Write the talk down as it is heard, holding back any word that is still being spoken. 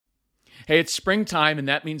Hey, it's springtime, and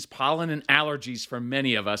that means pollen and allergies for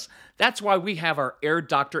many of us. That's why we have our Air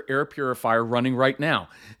Doctor air purifier running right now.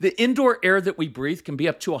 The indoor air that we breathe can be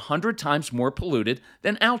up to 100 times more polluted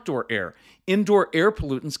than outdoor air. Indoor air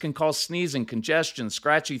pollutants can cause sneezing, congestion,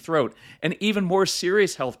 scratchy throat, and even more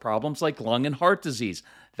serious health problems like lung and heart disease.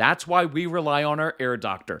 That's why we rely on our Air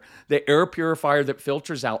Doctor, the air purifier that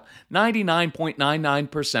filters out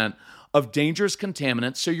 99.99% of dangerous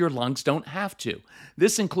contaminants so your lungs don't have to.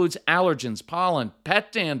 This includes allergens, pollen,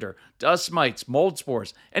 pet dander, dust mites, mold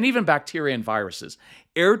spores, and even bacteria and viruses.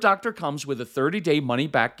 Air Doctor comes with a 30-day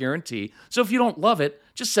money-back guarantee, so if you don't love it,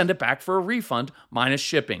 just send it back for a refund minus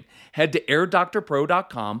shipping. Head to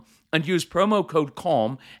airdoctorpro.com and use promo code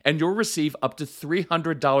CALM, and you'll receive up to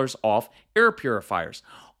 $300 off air purifiers.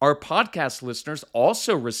 Our podcast listeners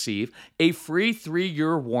also receive a free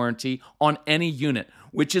 3-year warranty on any unit,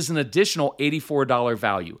 which is an additional $84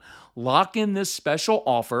 value. Lock in this special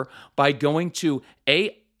offer by going to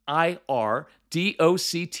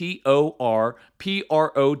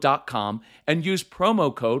airdoctorpro.com and use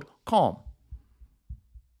promo code CALM.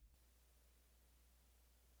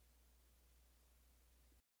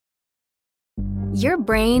 Your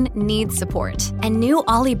brain needs support, and new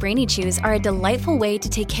Ollie Brainy Chews are a delightful way to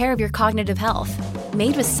take care of your cognitive health.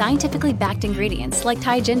 Made with scientifically backed ingredients like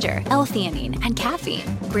Thai ginger, L-theanine, and caffeine,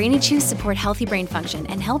 Brainy Chews support healthy brain function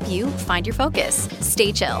and help you find your focus,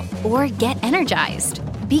 stay chill, or get energized.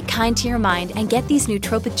 Be kind to your mind and get these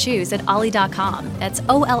nootropic chews at ollie.com. That's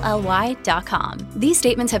OLLY.com. These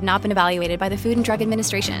statements have not been evaluated by the Food and Drug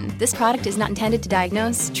Administration. This product is not intended to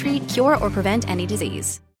diagnose, treat, cure, or prevent any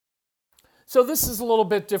disease. So this is a little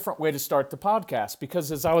bit different way to start the podcast,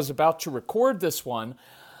 because as I was about to record this one,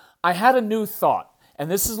 I had a new thought,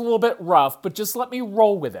 and this is a little bit rough, but just let me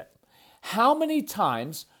roll with it. How many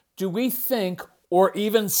times do we think or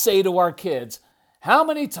even say to our kids, how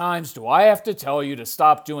many times do I have to tell you to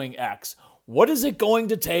stop doing X? What is it going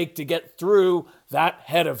to take to get through that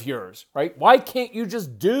head of yours, right? Why can't you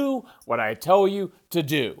just do what I tell you to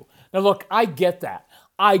do? Now look, I get that.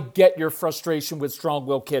 I get your frustration with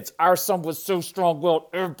strong-willed kids. Our son was so strong-willed,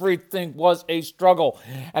 everything was a struggle.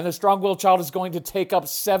 And a strong-willed child is going to take up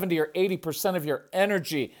 70 or 80% of your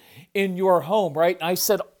energy in your home, right? And I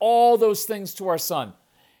said all those things to our son,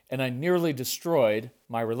 and I nearly destroyed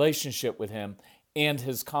my relationship with him and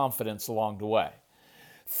his confidence along the way.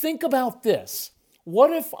 Think about this.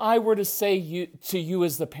 What if I were to say to you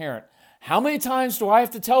as the parent, how many times do I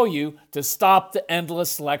have to tell you to stop the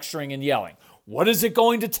endless lecturing and yelling? What is it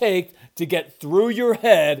going to take to get through your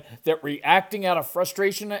head that reacting out of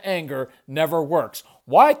frustration and anger never works?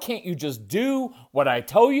 Why can't you just do what I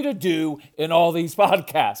tell you to do in all these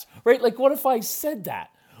podcasts, right? Like, what if I said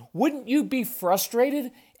that? Wouldn't you be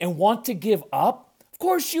frustrated and want to give up? Of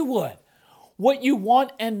course you would. What you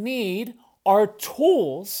want and need are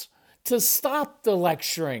tools to stop the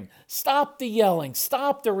lecturing, stop the yelling,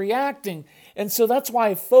 stop the reacting. And so that's why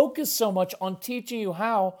I focus so much on teaching you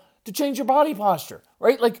how to change your body posture,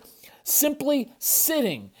 right? Like simply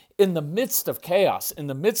sitting in the midst of chaos, in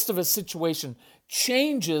the midst of a situation,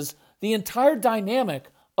 changes the entire dynamic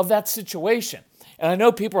of that situation. And I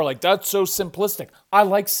know people are like, that's so simplistic. I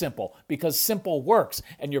like simple because simple works.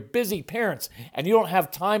 And you're busy parents and you don't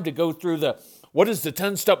have time to go through what is the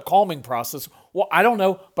 10-step calming process? Well, I don't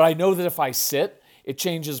know, but I know that if I sit, it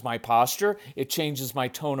changes my posture. It changes my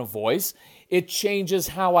tone of voice. It changes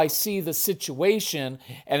how I see the situation.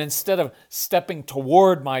 And instead of stepping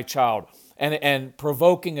toward my child and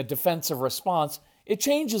provoking a defensive response, it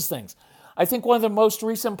changes things. I think one of the most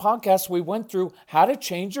recent podcasts we went through, how to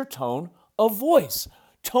change your tone of voice.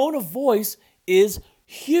 Tone of voice is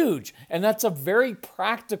huge. And that's a very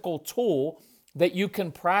practical tool that you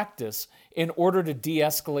can practice in order to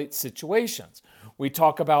de-escalate situations. We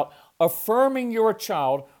talk about affirming your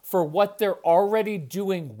child for what they're already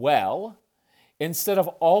doing well, instead of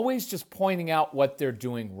always just pointing out what they're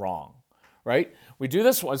doing wrong, right? We do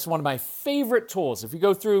this one. It's one of my favorite tools. If you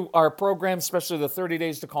go through our program, especially the 30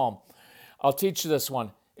 Days to Calm, I'll teach you this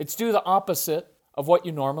one. It's do the opposite of what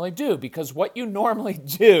you normally do, because what you normally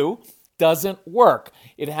do doesn't work.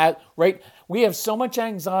 Right? We have so much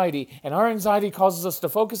anxiety, and our anxiety causes us to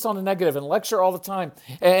focus on the negative and lecture all the time.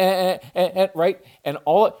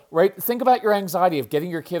 Right? Think about your anxiety of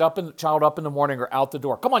getting your child up in the morning or out the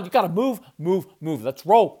door. Come on, you got to move. Let's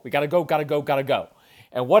roll. We got to go.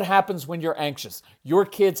 And what happens when you're anxious? Your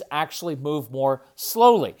kids actually move more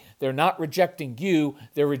slowly. They're not rejecting you,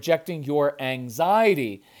 they're rejecting your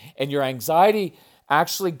anxiety. And your anxiety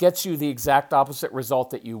actually gets you the exact opposite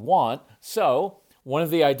result that you want. So one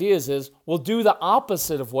of the ideas is, well, do the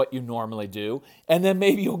opposite of what you normally do, and then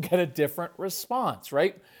maybe you'll get a different response,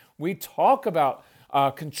 right? We talk about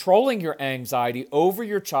controlling your anxiety over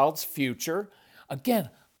your child's future. Again,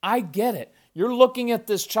 I get it. You're looking at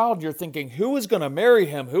this child, you're thinking, who is going to marry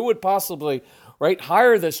him? Who would possibly, right,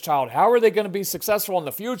 hire this child? How are they going to be successful in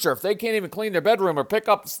the future if they can't even clean their bedroom or pick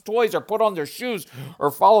up toys or put on their shoes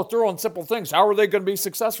or follow through on simple things? How are they going to be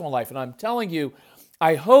successful in life? And I'm telling you,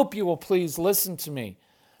 I hope you will please listen to me.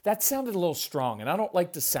 That sounded a little strong, and I don't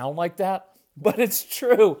like to sound like that, but it's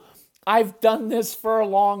true. I've done this for a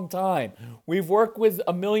long time. We've worked with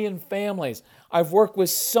 1 million families. I've worked with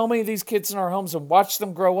so many of these kids in our homes and watched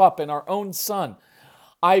them grow up, and our own son.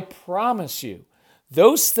 I promise you,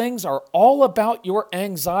 those things are all about your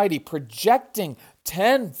anxiety, projecting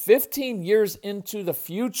 10, 15 years into the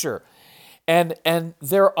future. And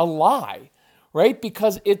they're a lie, right?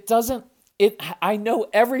 Because I know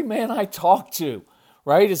every man I talk to,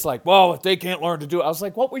 right, is like, well, if they can't learn to do it. I was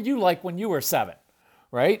like, what were you like when you were 7,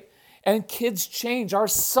 right? And kids change. Our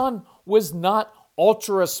son was not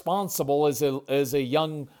ultra responsible as a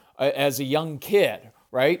young kid,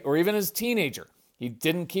 right? Or even as a teenager. He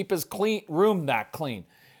didn't keep his room that clean.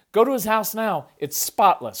 Go to his house now, it's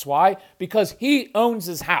spotless. Why? Because he owns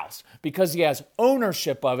his house, because he has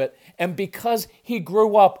ownership of it, and because he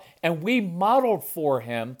grew up and we modeled for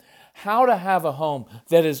him how to have a home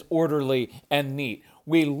that is orderly and neat.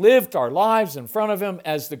 We lived our lives in front of him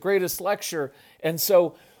as the greatest lecture. And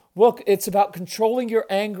so, look, it's about controlling your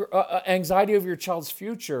anxiety of your child's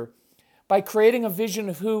future by creating a vision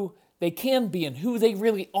of who they can be and who they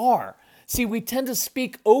really are. See, we tend to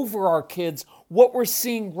speak over our kids what we're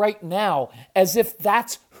seeing right now as if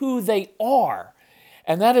that's who they are.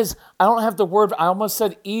 And that is, I don't have the word, I almost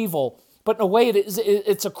said evil, but in a way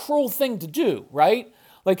it's a cruel thing to do, right?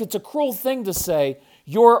 Like, it's a cruel thing to say,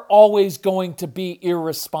 you're always going to be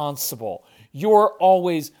irresponsible. You're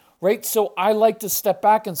always, right? So I like to step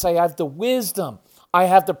back and say, I have the wisdom, I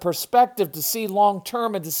have the perspective to see long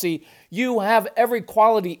term and to see you have every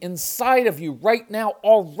quality inside of you right now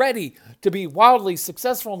already to be wildly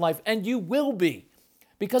successful in life, and you will be,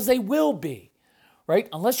 because they will be, right?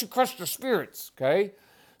 Unless you crush their spirits, okay?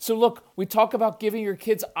 So look, we talk about giving your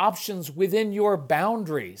kids options within your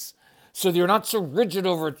boundaries, so that you're not so rigid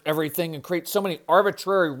over everything and create so many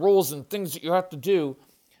arbitrary rules and things that you have to do.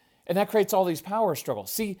 And that creates all these power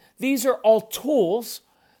struggles. See, these are all tools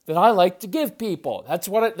that I like to give people. That's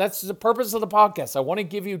the purpose of the podcast. I want to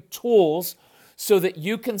give you tools so that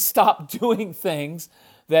you can stop doing things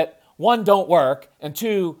that, 1, don't work, and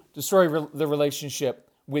 2, destroy the relationship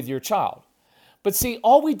with your child. But see,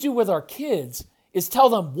 all we do with our kids is tell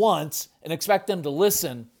them once and expect them to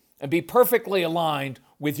listen and be perfectly aligned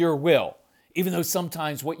with your will, even though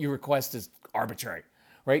sometimes what you request is arbitrary,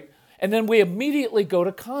 right? And then we immediately go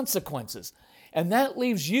to consequences. And that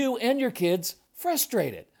leaves you and your kids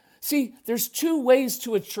frustrated. See, there's 2 ways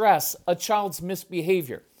to address a child's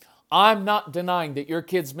misbehavior. I'm not denying that your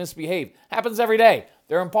kids misbehave. Happens every day.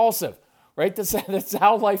 They're impulsive, right? That's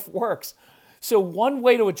how life works. So one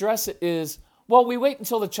way to address it is, well, we wait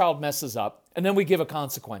until the child messes up, and then we give a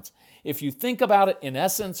consequence. If you think about it, in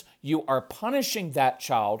essence, you are punishing that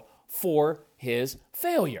child for his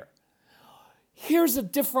failure. Here's a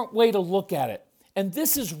different way to look at it, and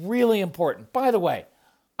this is really important. By the way,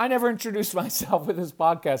 I never introduced myself with this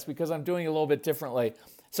podcast because I'm doing it a little bit differently,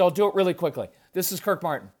 so I'll do it really quickly. This is Kirk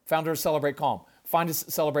Martin, founder of Celebrate Calm. Find us at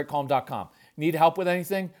celebratecalm.com. Need help with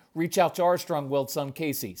anything? Reach out to our strong-willed son,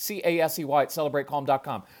 Casey, C-A-S-E-Y at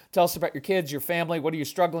celebratecalm.com. Tell us about your kids, your family, what are you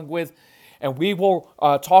struggling with? And we will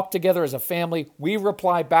talk together as a family. We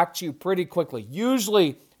reply back to you pretty quickly,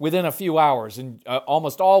 usually within a few hours and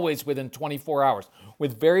almost always within 24 hours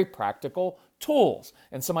with very practical tools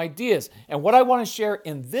and some ideas. And what I want to share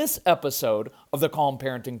in this episode of the Calm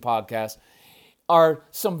Parenting Podcast are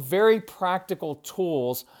some very practical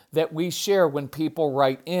tools that we share when people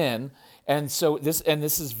write in. And so this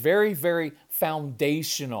is very, very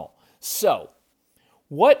foundational. So,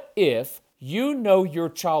 what if you know your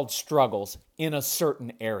child struggles in a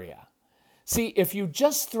certain area? See, if you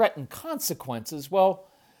just threaten consequences, well,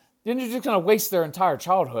 then you're just going to waste their entire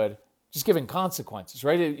childhood just giving consequences,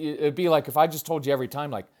 right? It'd be like if I just told you every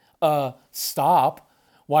time, like, stop.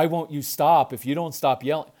 Why won't you stop if you don't stop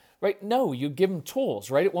yelling? Right? No, you give them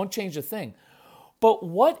tools, right? It won't change a thing. But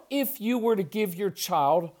what if you were to give your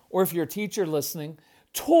child, or if you're a teacher listening,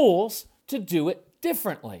 tools to do it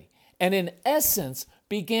differently? And in essence,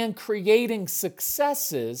 began creating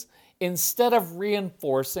successes instead of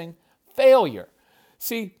reinforcing failure.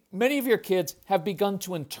 See, many of your kids have begun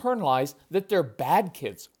to internalize that they're bad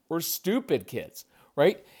kids or stupid kids,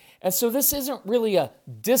 right? And so this isn't really a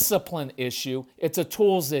discipline issue, it's a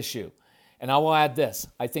tools issue. And I will add this,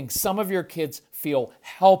 I think some of your kids feel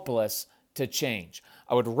helpless to change.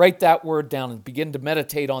 I would write that word down and begin to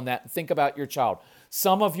meditate on that and think about your child.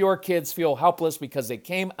 Some of your kids feel helpless because they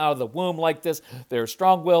came out of the womb like this. They're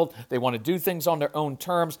strong-willed. They want to do things on their own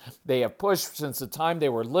terms. They have pushed since the time they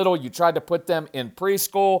were little. You tried to put them in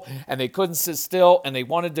preschool, and they couldn't sit still, and they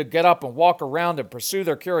wanted to get up and walk around and pursue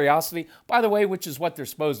their curiosity, by the way, which is what they're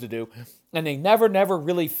supposed to do. And they never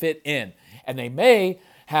really fit in. And they may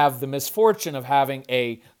have the misfortune of having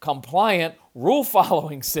a compliant,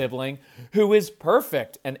 rule-following sibling who is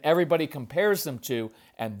perfect and everybody compares them to,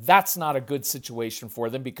 and that's not a good situation for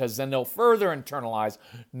them because then they'll further internalize,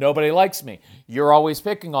 nobody likes me, you're always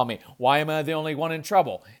picking on me, why am I the only one in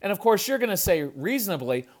trouble? And of course you're going to say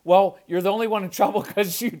reasonably, well, you're the only one in trouble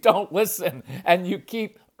because you don't listen and you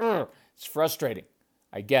keep, it's frustrating,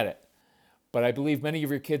 I get it. But I believe many of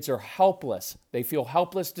your kids are helpless. They feel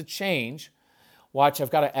helpless to change. Watch, I've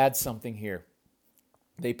got to add something here.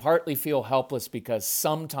 They partly feel helpless because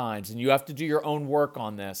sometimes, and you have to do your own work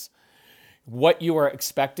on this, what you are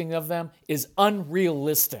expecting of them is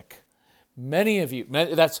unrealistic. Many of you,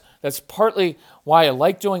 that's partly why I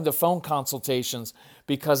like doing the phone consultations,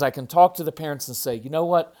 because I can talk to the parents and say, you know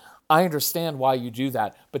what, I understand why you do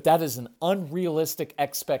that, but that is an unrealistic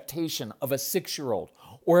expectation of a 6-year-old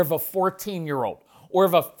or of a 14-year-old or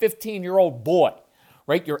of a 15-year-old boy.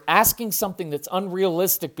 Right? You're asking something that's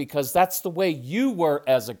unrealistic because that's the way you were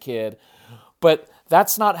as a kid, but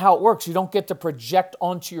that's not how it works. You don't get to project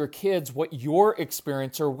onto your kids what your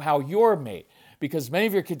experience or how you're made, because many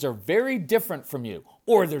of your kids are very different from you,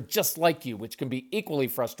 or they're just like you, which can be equally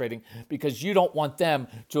frustrating because you don't want them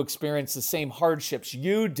to experience the same hardships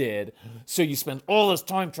you did, so you spend all this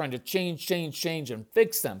time trying to change, and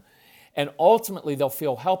fix them. And ultimately, they'll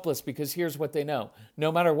feel helpless because here's what they know.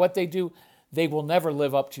 No matter what they do, they will never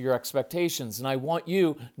live up to your expectations. And I want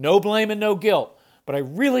you, no blame and no guilt, but I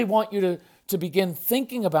really want you to begin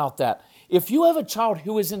thinking about that. If you have a child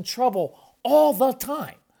who is in trouble all the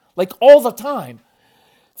time,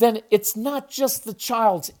 then it's not just the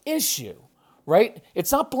child's issue, right?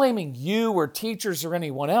 It's not blaming you or teachers or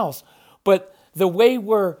anyone else, but the way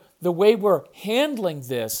we're handling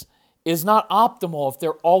this is not optimal if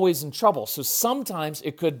they're always in trouble. So sometimes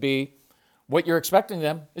it could be what you're expecting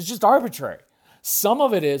them is just arbitrary. Some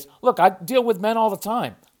of it is, look, I deal with men all the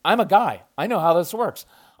time. I'm a guy. I know how this works.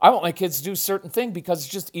 I want my kids to do a certain thing because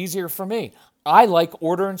it's just easier for me. I like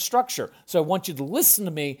order and structure. So I want you to listen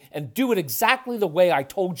to me and do it exactly the way I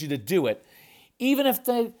told you to do it, even if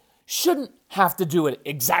they shouldn't have to do it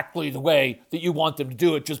exactly the way that you want them to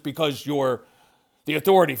do it just because you're the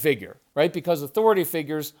authority figure, right? Because authority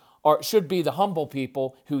figures should be the humble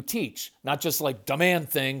people who teach, not just like demand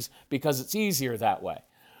things because it's easier that way,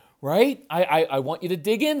 right? I want you to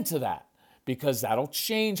dig into that because that'll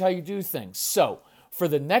change how you do things. So for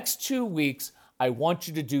the next 2 weeks, I want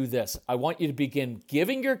you to do this. I want you to begin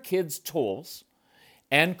giving your kids tools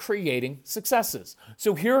and creating successes.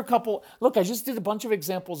 So here are a couple, look, I just did a bunch of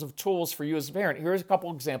examples of tools for you as a parent. Here's a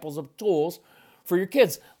couple examples of tools for your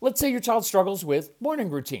kids. Let's say your child struggles with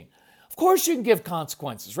morning routine. Of course you can give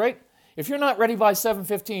consequences, right? If you're not ready by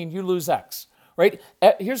 7:15, you lose X, right?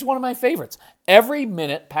 Here's one of my favorites. Every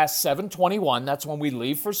minute past 7:21, that's when we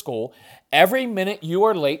leave for school, every minute you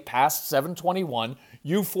are late past 7:21,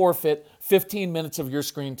 you forfeit 15 minutes of your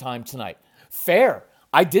screen time tonight. Fair.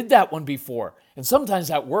 I did that one before, and sometimes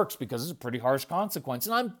that works because it's a pretty harsh consequence,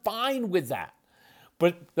 and I'm fine with that.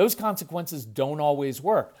 But those consequences don't always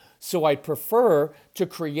work. So I prefer to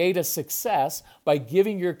create a success by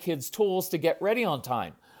giving your kids tools to get ready on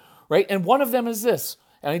time, right? And one of them is this,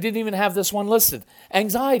 and I didn't even have this one listed,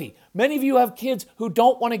 anxiety. Many of you have kids who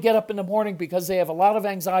don't want to get up in the morning because they have a lot of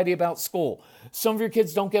anxiety about school. Some of your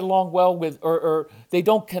kids don't get along well with, or they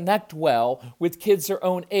don't connect well with kids their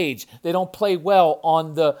own age. They don't play well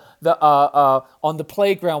on the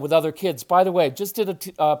playground with other kids. By the way, I just did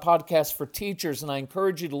a podcast for teachers, and I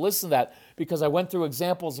encourage you to listen to that because I went through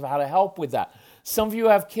examples of how to help with that. Some of you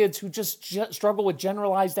have kids who just struggle with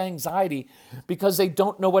generalized anxiety because they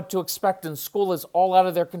don't know what to expect and school is all out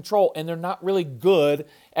of their control and they're not really good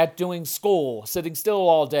at doing school, sitting still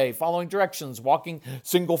all day, following directions, walking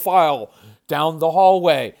single file down the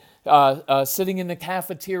hallway, sitting in the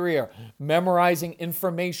cafeteria, memorizing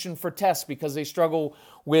information for tests because they struggle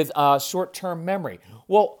with short-term memory.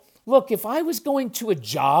 Well, look, if I was going to a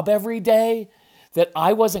job every day that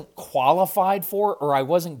I wasn't qualified for or I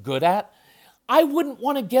wasn't good at, I wouldn't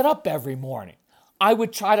want to get up every morning. I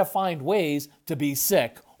would try to find ways to be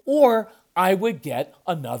sick, or I would get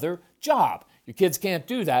another job. Your kids can't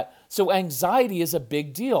do that. So anxiety is a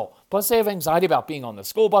big deal. Plus they have anxiety about being on the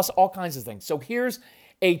school bus, all kinds of things. So here's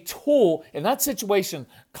a tool. In that situation,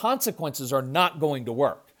 consequences are not going to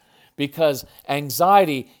work because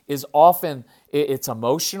anxiety is often, it's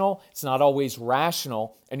emotional, it's not always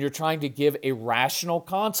rational, and you're trying to give a rational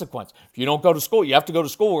consequence. If you don't go to school, you have to go to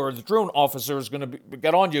school or the truant officer is going to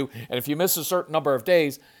get on you, and if you miss a certain number of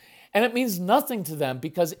days, and it means nothing to them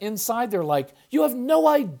because inside they're like, you have no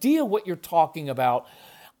idea what you're talking about.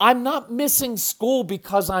 I'm not missing school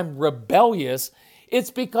because I'm rebellious.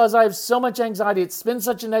 It's because I have so much anxiety. It's been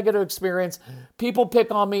such a negative experience. People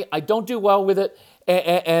pick on me. I don't do well with it.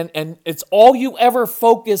 And it's all you ever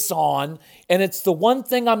focus on. And it's the one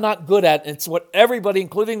thing I'm not good at. And it's what everybody,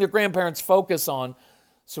 including their grandparents, focus on.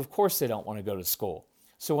 So of course they don't want to go to school.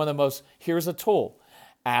 So here's a tool.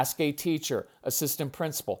 Ask a teacher, assistant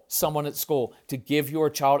principal, someone at school to give your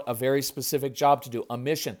child a very specific job to do, a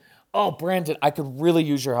mission. Oh, Brandon, I could really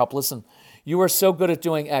use your help. Listen, you are so good at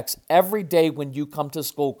doing X. Every day when you come to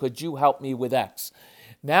school, could you help me with X?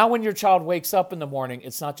 Now when your child wakes up in the morning,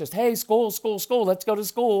 it's not just, hey, school, let's go to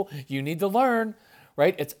school. You need to learn,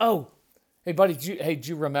 right? It's, oh, hey, buddy, do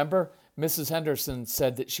you remember? Mrs. Henderson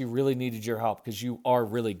said that she really needed your help because you are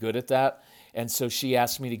really good at that. And so she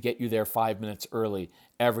asked me to get you there 5 minutes early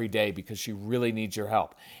every day because she really needs your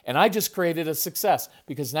help. And I just created a success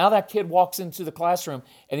because now that kid walks into the classroom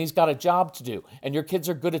and he's got a job to do. And your kids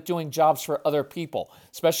are good at doing jobs for other people,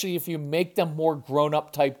 especially if you make them more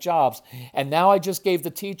grown-up type jobs. And now I just gave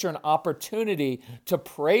the teacher an opportunity to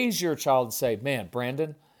praise your child and say, man,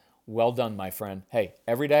 Brandon, well done, my friend. Hey,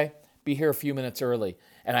 every day, be here a few minutes early.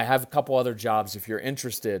 And I have a couple other jobs if you're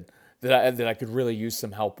interested that I could really use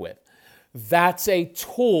some help with. That's a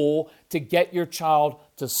tool to get your child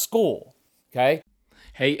to school, okay?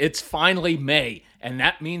 Hey, it's finally May, and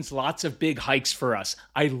that means lots of big hikes for us.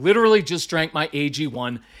 I literally just drank my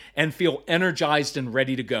AG1 and feel energized and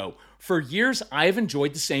ready to go. For years, I've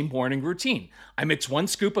enjoyed the same morning routine. I mix 1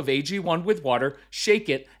 scoop of AG1 with water, shake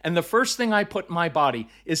it, and the first thing I put in my body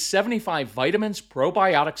is 75 vitamins,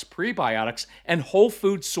 probiotics, prebiotics, and whole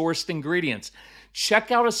food sourced ingredients.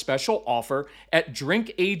 Check out a special offer at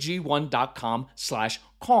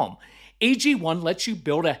drinkag1.com/calm. AG1 lets you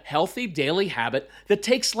build a healthy daily habit that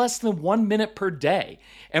takes less than 1 minute per day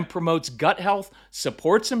and promotes gut health,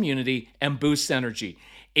 supports immunity, and boosts energy.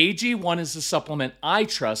 AG1 is a supplement I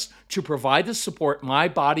trust to provide the support my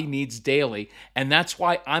body needs daily, and that's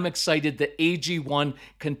why I'm excited that AG1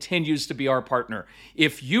 continues to be our partner.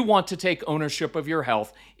 If you want to take ownership of your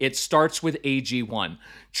health, it starts with AG1.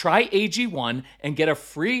 Try AG1 and get a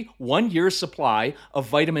free 1-year supply of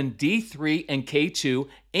vitamin D3 and K2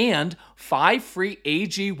 and 5 free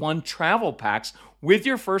AG1 travel packs with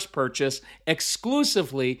your first purchase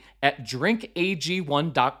exclusively at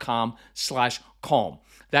drinkag1.com/calm.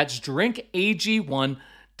 That's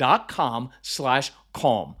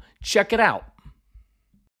drinkag1.com/calm. Check it out.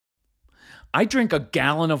 I drink a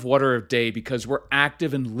gallon of water a day because we're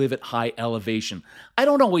active and live at high elevation. I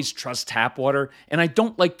don't always trust tap water, and I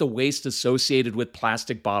don't like the waste associated with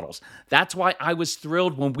plastic bottles. That's why I was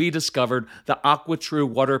thrilled when we discovered the AquaTrue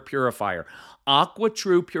water purifier.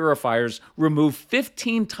 AquaTrue purifiers remove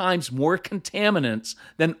 15 times more contaminants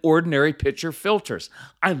than ordinary pitcher filters.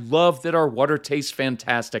 I love that our water tastes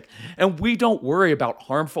fantastic, and we don't worry about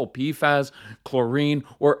harmful PFAS, chlorine,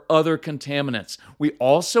 or other contaminants. We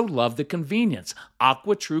also love the convenience.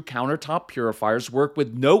 AquaTrue countertop purifiers work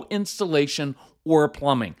with no installation or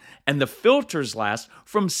plumbing, and the filters last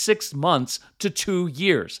from 6 months to 2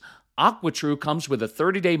 years. AquaTrue comes with a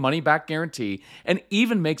 30-day money-back guarantee and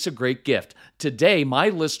even makes a great gift. Today, my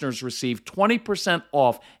listeners receive 20%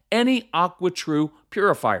 off any AquaTrue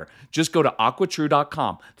purifier. Just go to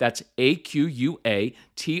aquatrue.com. That's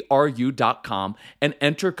AQUATRU.com and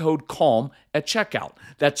enter code CALM at checkout.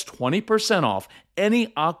 That's 20% off any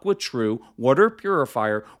AquaTrue water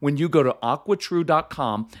purifier when you go to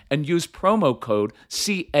aquatrue.com and use promo code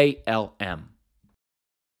CALM.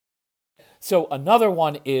 So another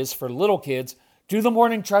one is for little kids, do the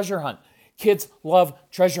morning treasure hunt. Kids love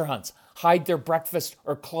treasure hunts. Hide their breakfast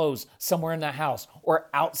or clothes somewhere in the house or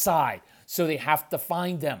outside so they have to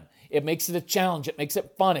find them. It makes it a challenge. It makes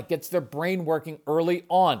it fun. It gets their brain working early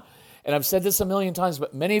on. And I've said this a million times,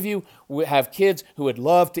 but many of you have kids who would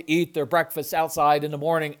love to eat their breakfast outside in the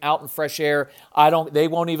morning, out in fresh air. They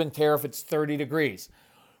won't even care if it's 30 degrees.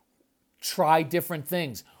 Try different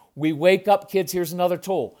things. We wake up, kids, here's another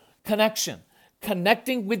tool. Connection.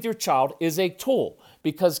 Connecting with your child is a tool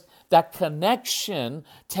because that connection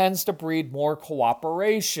tends to breed more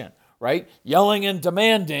cooperation, right? Yelling and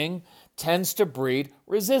demanding tends to breed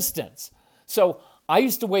resistance. So I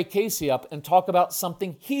used to wake Casey up and talk about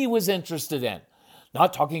something he was interested in.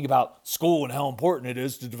 Not talking about school and how important it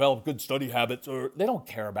is to develop good study habits, or they don't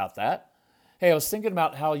care about that. Hey, I was thinking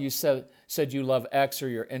about how you said you love X or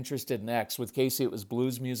you're interested in X. With Casey, it was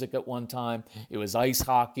blues music at one time. It was ice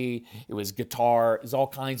hockey. It was guitar. It was all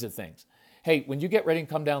kinds of things. Hey, when you get ready and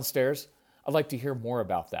come downstairs, I'd like to hear more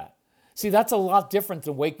about that. See, that's a lot different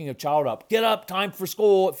than waking a child up. Get up, time for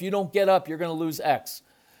school. If you don't get up, you're going to lose X.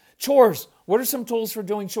 Chores. What are some tools for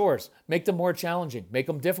doing chores? Make them more challenging. Make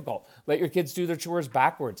them difficult. Let your kids do their chores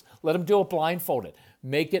backwards. Let them do it blindfolded.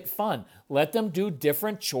 Make it fun. Let them do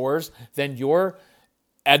different chores than your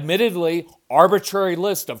admittedly arbitrary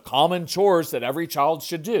list of common chores that every child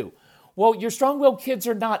should do. Well, your strong-willed kids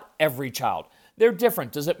are not every child. They're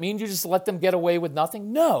different. Does it mean you just let them get away with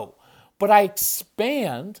nothing? No. But I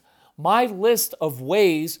expand my list of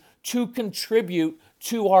ways to contribute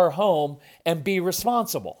to our home and be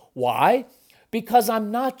responsible. Why? Because I'm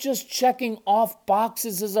not just checking off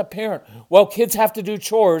boxes as a parent. Well, kids have to do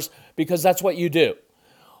chores because that's what you do.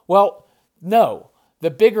 Well, no. The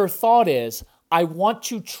bigger thought is I want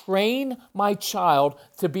to train my child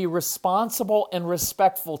to be responsible and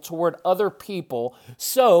respectful toward other people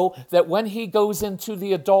so that when he goes into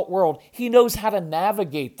the adult world, he knows how to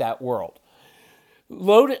navigate that world.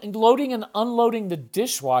 Loading and unloading the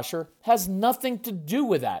dishwasher has nothing to do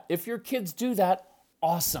with that. If your kids do that,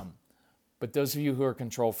 awesome. But those of you who are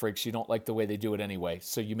control freaks, you don't like the way they do it anyway,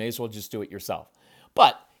 so you may as well just do it yourself.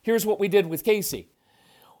 But here's what we did with Casey.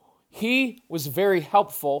 He was very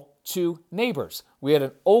helpful to neighbors. We had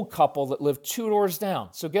an old couple that lived 2 doors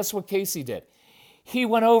down. So guess what Casey did? He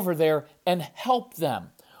went over there and helped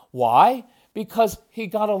them. Why? Because he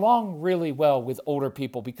got along really well with older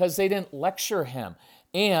people because they didn't lecture him.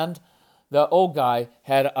 And the old guy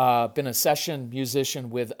had been a session musician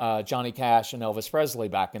with Johnny Cash and Elvis Presley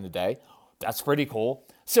back in the day. That's pretty cool.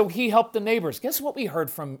 So he helped the neighbors. Guess what we heard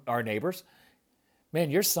from our neighbors?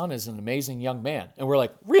 Man, your son is an amazing young man. And we're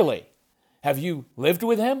like, really? Have you lived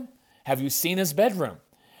with him? Have you seen his bedroom?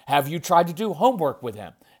 Have you tried to do homework with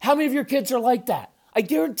him? How many of your kids are like that? I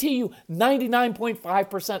guarantee you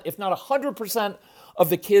 99.5%, if not 100% of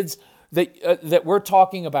the kids that we're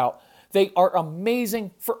talking about, they are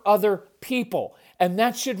amazing for other people. And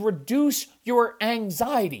that should reduce your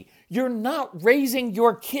anxiety. You're not raising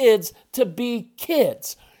your kids to be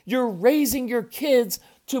kids. You're raising your kids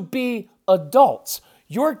to be adults.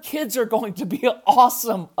 Your kids are going to be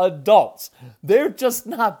awesome adults. They're just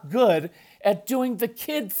not good at doing the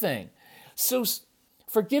kid thing. So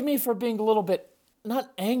forgive me for being a little bit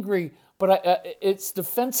not angry, but it's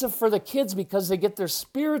defensive for the kids because they get their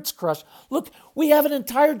spirits crushed. Look, we have an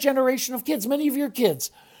entire generation of kids, many of your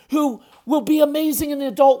kids, who will be amazing in the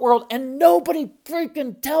adult world, and nobody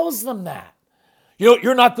freaking tells them that.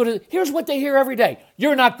 You're not good here's what they hear every day.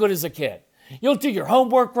 You're not good as a kid. You don't do your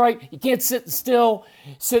homework right. You can't sit still.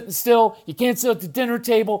 You can't sit at the dinner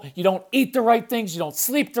table. You don't eat the right things. You don't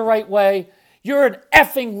sleep the right way. You're an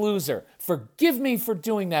effing loser. Forgive me for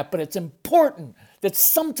doing that, but it's important that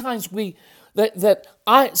sometimes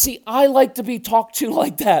I like to be talked to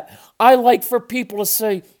like that. I like for people to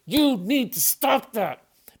say, you need to stop that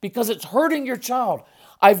because it's hurting your child.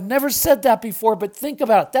 I've never said that before, but think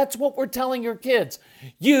about it. That's what we're telling your kids.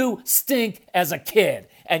 You stink as a kid,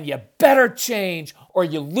 and you better change or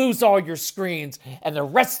you lose all your screens, and the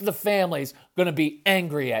rest of the family's going to be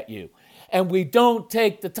angry at you. And we don't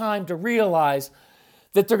take the time to realize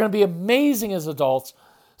that they're going to be amazing as adults.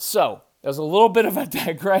 So there's a little bit of a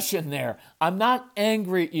digression there. I'm not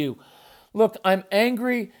angry at you. Look, I'm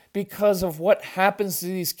angry because of what happens to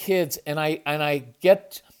these kids, and I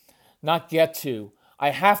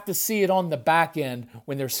have to see it on the back end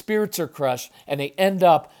when their spirits are crushed and they end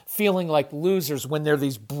up feeling like losers when they're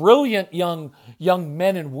these brilliant young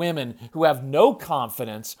men and women who have no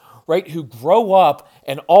confidence, right? Who grow up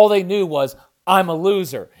and all they knew was, I'm a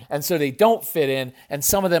loser. And so they don't fit in, and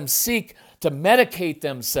some of them seek to medicate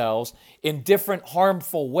themselves in different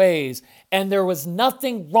harmful ways, and there was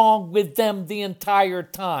nothing wrong with them the entire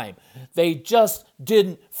time. They just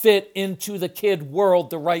didn't fit into the kid world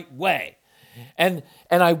the right way. And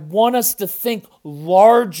I want us to think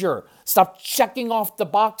larger. Stop checking off the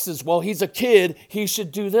boxes. Well, he's a kid, he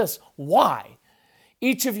should do this. Why?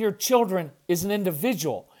 Each of your children is an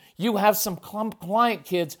individual. You have some compliant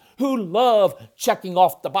kids who love checking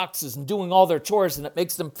off the boxes and doing all their chores, and it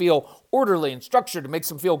makes them feel orderly and structured. It makes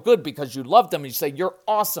them feel good because you love them and you say, you're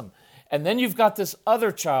awesome. And then you've got this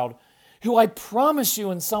other child who I promise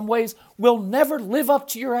you in some ways will never live up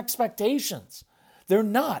to your expectations. They're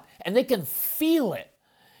not, and they can feel it.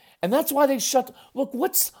 And that's why they shut. Look,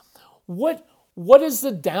 what What is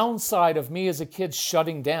the downside of me as a kid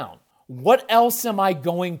shutting down? What else am I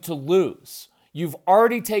going to lose? You've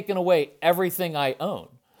already taken away everything I own.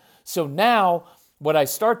 So now what I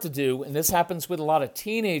start to do, and this happens with a lot of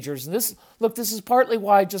teenagers, and this is partly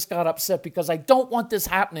why I just got upset, because I don't want this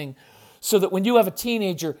happening so that when you have a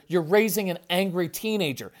teenager, you're raising an angry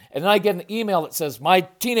teenager. And then I get an email that says, my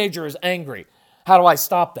teenager is angry. How do I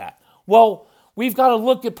stop that? Well, we've got to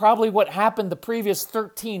look at probably what happened the previous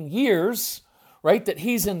 13 years, right, that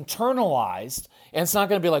he's internalized. And it's not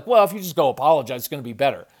going to be like, well, if you just go apologize, it's going to be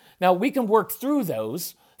better. Now, we can work through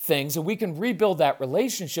those things and we can rebuild that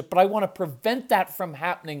relationship, but I want to prevent that from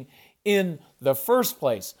happening in the first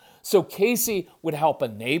place. So Casey would help a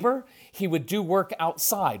neighbor. He would do work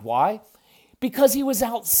outside. Why? Because he was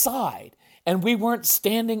outside and we weren't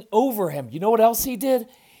standing over him. You know what else he did?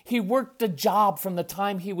 He worked a job from the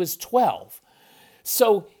time he was 12.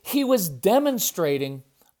 So he was demonstrating,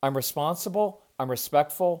 I'm responsible, I'm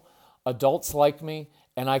respectful, adults like me,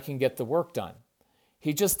 and I can get the work done.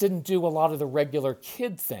 He just didn't do a lot of the regular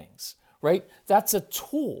kid things, right? That's a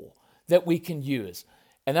tool that we can use.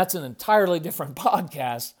 And that's an entirely different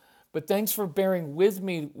podcast, but thanks for bearing with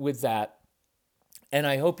me with that. And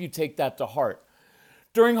I hope you take that to heart.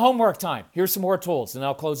 During homework time, here's some more tools, and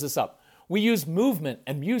I'll close this up. We use movement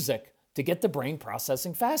and music to get the brain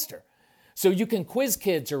processing faster. So you can quiz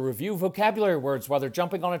kids or review vocabulary words while they're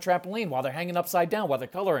jumping on a trampoline, while they're hanging upside down, while they're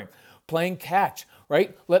coloring, playing catch,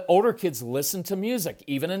 right? Let older kids listen to music,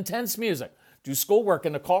 even intense music. Do schoolwork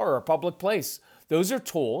in a car or a public place. Those are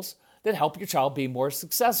tools that help your child be more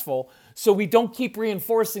successful, so we don't keep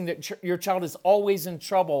reinforcing that your child is always in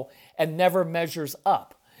trouble and never measures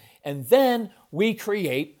up. And then we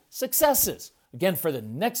create successes. Again, for the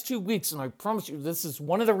next 2 weeks, and I promise you, this is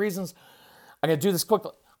one of the reasons I'm going to do this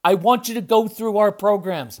quickly. I want you to go through our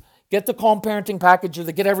programs. Get the Calm Parenting Package or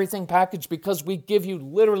the Get Everything Package, because we give you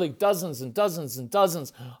literally dozens and dozens and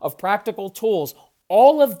dozens of practical tools.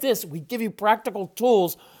 All of this, we give you practical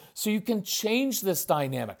tools so you can change this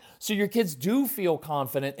dynamic, so your kids do feel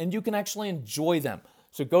confident and you can actually enjoy them.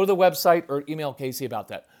 So go to the website or email Casey about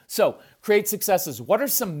that. So create successes. What are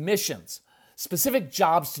some missions, specific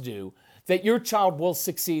jobs to do that your child will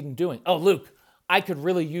succeed in doing? Oh, Luke, I could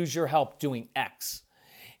really use your help doing X.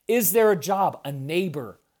 Is there a job a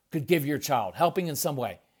neighbor could give your child, helping in some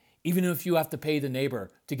way, even if you have to pay the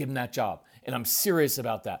neighbor to give them that job? And I'm serious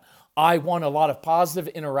about that. I want a lot of positive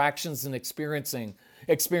interactions and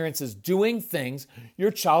experiences doing things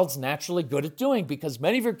your child's naturally good at doing, because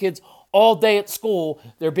many of your kids all day at school,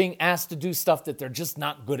 they're being asked to do stuff that they're just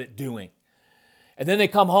not good at doing. And then they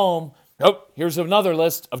come home, oh, here's another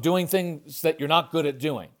list of doing things that you're not good at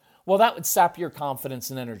doing. Well, that would sap your confidence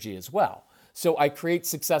and energy as well. So I create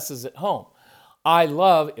successes at home. I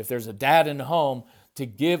love, if there's a dad in the home, to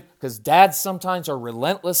give, because dads sometimes are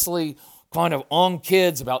relentlessly kind of on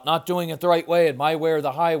kids about not doing it the right way and my way or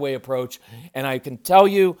the highway approach. And I can tell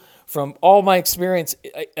you from all my experience,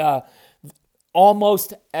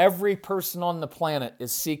 almost every person on the planet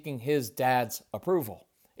is seeking his dad's approval.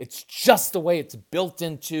 It's just the way it's built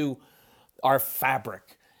into our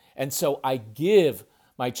fabric. And so I give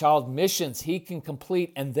my child missions he can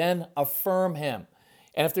complete and then affirm him.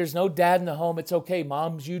 And if there's no dad in the home, it's okay.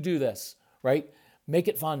 Moms, you do this, right? Make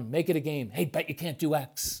it fun. Make it a game. Hey, bet you can't do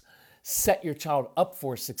X. Set your child up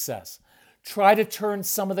for success. Try to turn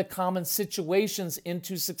some of the common situations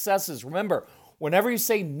into successes. Remember, whenever you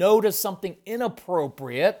say no to something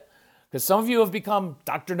inappropriate, because some of you have become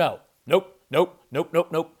Dr. No. Nope, nope, nope, nope,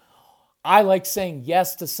 nope. I like saying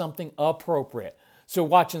yes to something appropriate. So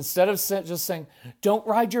watch, instead of just saying, don't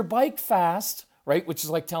ride your bike fast, right? Which is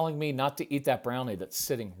like telling me not to eat that brownie that's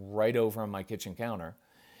sitting right over on my kitchen counter.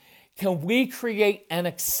 Can we create an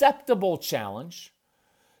acceptable challenge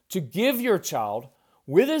to give your child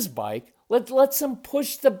with his bike? Let's him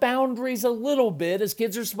push the boundaries a little bit, as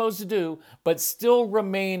kids are supposed to do, but still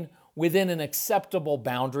remain within an acceptable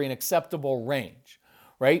boundary, an acceptable range,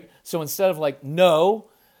 right? So instead of like, no,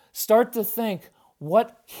 start to think,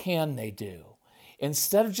 what can they do?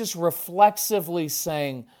 Instead of just reflexively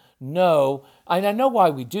saying no, and I know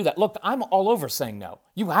why we do that. Look, I'm all over saying no.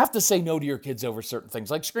 You have to say no to your kids over certain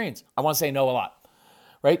things like screens. I want to say no a lot,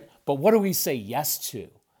 right? But what do we say yes to?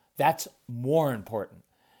 That's more important.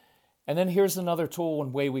 And then here's another tool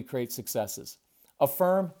and way we create successes.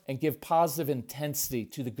 Affirm and give positive intensity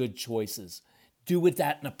to the good choices. Do it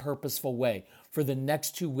that in a purposeful way. For the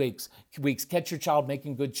next 2 weeks, catch your child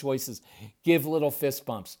making good choices. Give little fist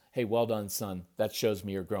bumps. Hey, well done, son. That shows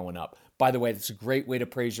me you're growing up. By the way, that's a great way to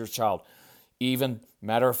praise your child. Even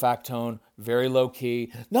matter-of-fact tone, very low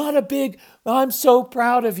key. Not a big, I'm so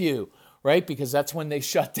proud of you, right? Because that's when they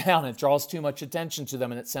shut down. It draws too much attention to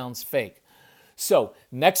them and it sounds fake. So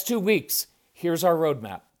next 2 weeks, here's our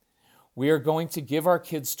roadmap. We are going to give our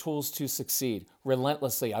kids tools to succeed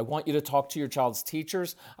relentlessly. I want you to talk to your child's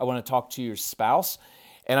teachers. I want to talk to your spouse.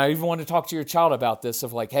 And I even want to talk to your child about this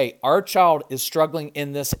of like, hey, our child is struggling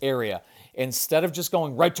in this area. Instead of just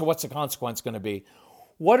going right to what's the consequence going to be,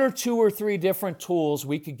 what are 2 or 3 different tools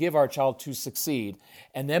we could give our child to succeed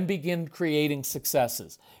and then begin creating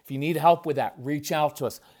successes? If you need help with that, reach out to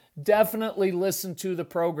us. Definitely listen to the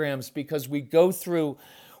programs because we go through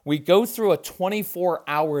a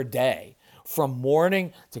 24-hour day from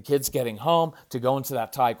morning to kids getting home, to going to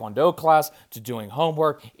that Taekwondo class, to doing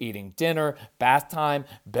homework, eating dinner, bath time,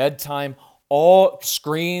 bedtime, all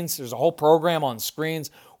screens. There's a whole program on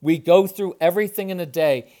screens. We go through everything in a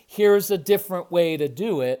day. Here's a different way to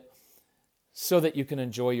do it so that you can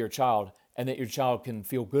enjoy your child and that your child can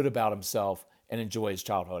feel good about himself and enjoy his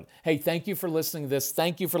childhood. Hey, thank you for listening to this.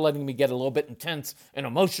 Thank you for letting me get a little bit intense and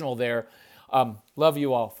emotional there. Love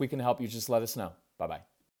you all. If we can help you, just let us know. Bye-bye.